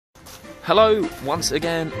Hello once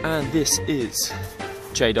again, and this is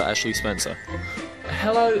J.Ashley Spencer.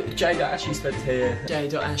 Hello, J.Ashley Spencer here.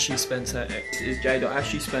 J.Ashley Spencer. This is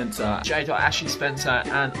J.Ashley Spencer. J.Ashley Spencer,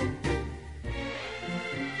 and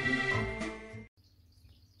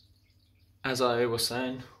as I was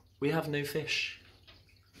saying, we have new fish.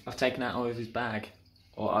 I've taken out of his bag,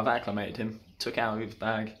 or I've acclimated him. Took out of his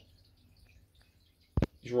bag.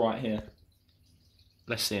 He's right here.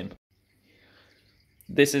 Let's see him.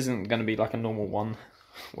 This isn't going to be like a normal one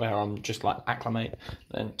where I'm just like acclimate,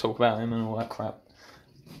 then talk about him and all that crap.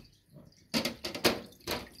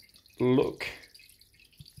 Look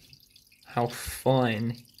how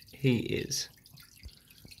fine he is.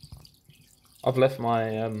 I've left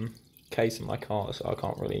my case in my car, so I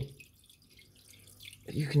can't really...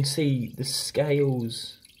 You can see the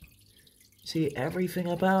scales. See everything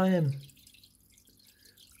about him.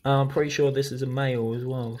 I'm pretty sure this is a male as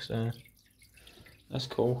well, so that's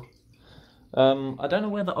cool. I don't know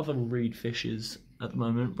where the other reed fish is at the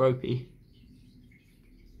moment. Ropey.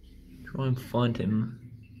 Try and find him.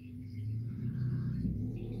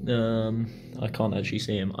 I can't actually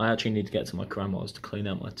see him. I actually need to get to my grandma's to clean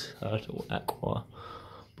out my turtle aqua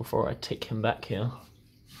before I take him back here.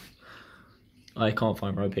 I can't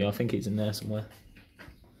find Ropey. I think he's in there somewhere.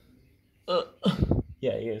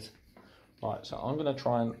 Yeah, he is. Right, so I'm going to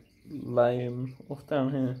try and lay him off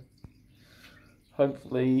down here.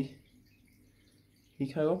 Hopefully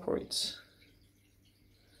he cooperates.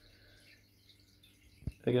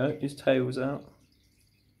 There you go, his tail's out.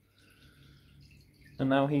 And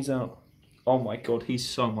now he's out. Oh my god, he's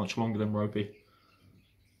so much longer than Ropey.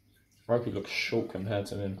 Ropey looks short compared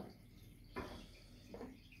to him.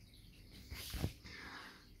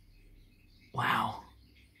 Wow.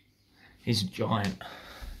 He's giant.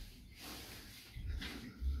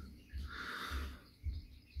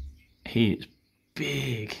 He is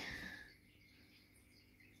big.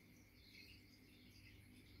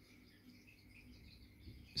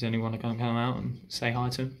 Is anyone going to come out and say hi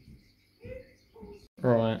to him?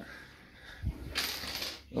 Right.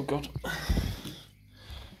 Oh god.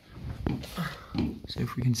 See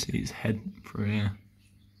if we can see his head through here.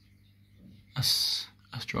 That's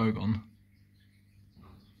Drogon.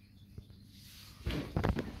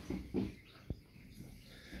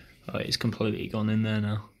 Oh, he's completely gone in there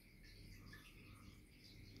now.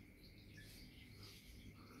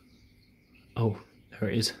 Oh, there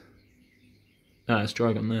it is. Ah, it's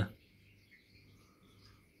Drogon there.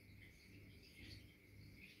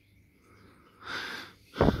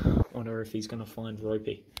 Wonder if he's going to find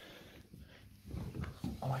Ropey.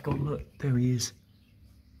 Oh my god, look, there he is.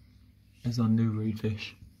 There's our new reed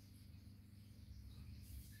fish.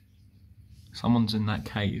 Someone's in that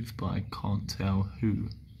cave, but I can't tell who.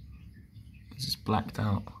 Because it's blacked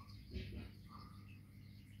out.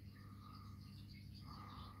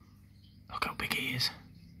 Look how big he is.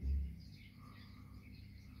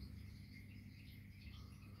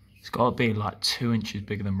 It's got to be like 2 inches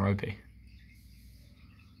bigger than Ropey.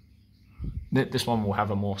 This one will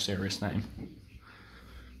have a more serious name.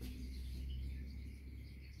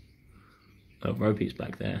 Oh, Ropey's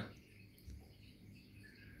back there.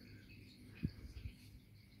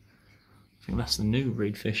 I think that's the new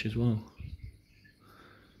reed fish as well.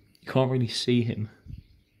 You can't really see him.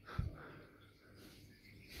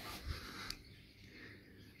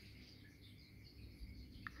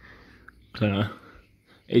 I don't know.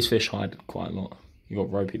 These fish hide quite a lot. You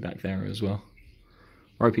got Ropey back there as well.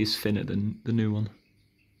 Ropey's thinner than the new one.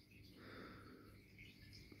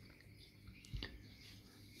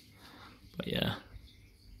 But yeah.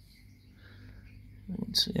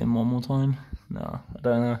 Let's see him one more time. No, I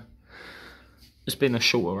don't know. It's been a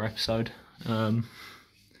shorter episode.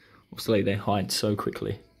 Obviously they hide so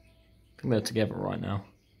quickly. I think they're together right now.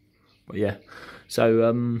 But yeah.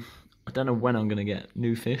 So I don't know when I'm gonna get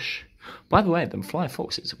new fish. By the way, them fly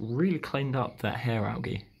foxes really cleaned up that hair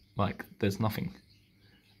algae. Like, there's nothing.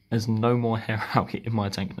 There's no more hair algae in my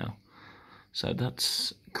tank now. So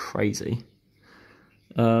that's crazy.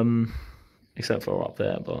 Except for up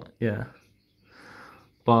there, but yeah.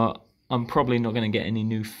 But I'm probably not going to get any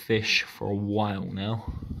new fish for a while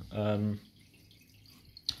now.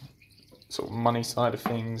 Sort of money side of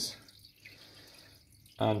things.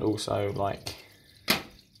 And also, like...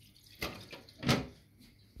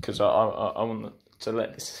 Because I want to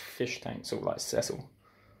let this fish tank sort of like settle.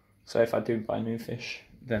 So if I do buy new fish,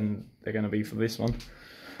 then they're going to be for this one.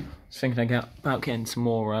 I was thinking about getting some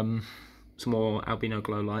more albino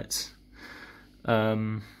glow lights.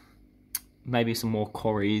 Maybe some more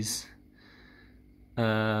corries.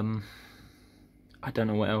 I don't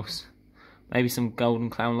know what else. Maybe some golden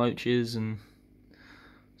clown loaches and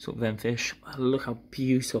Sort of them fish. Look how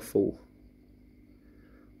beautiful.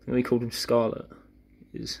 I think we called him Scarlet.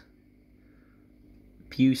 Is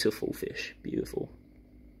beautiful fish. Beautiful.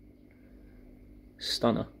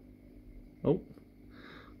 Stunner. Oh.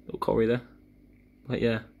 Little cory there. But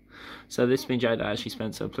yeah. So this has been J.Ashley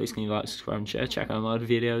Spencer. Please can you like, subscribe and share. Check out my other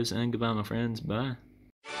videos. And goodbye my friends. Bye.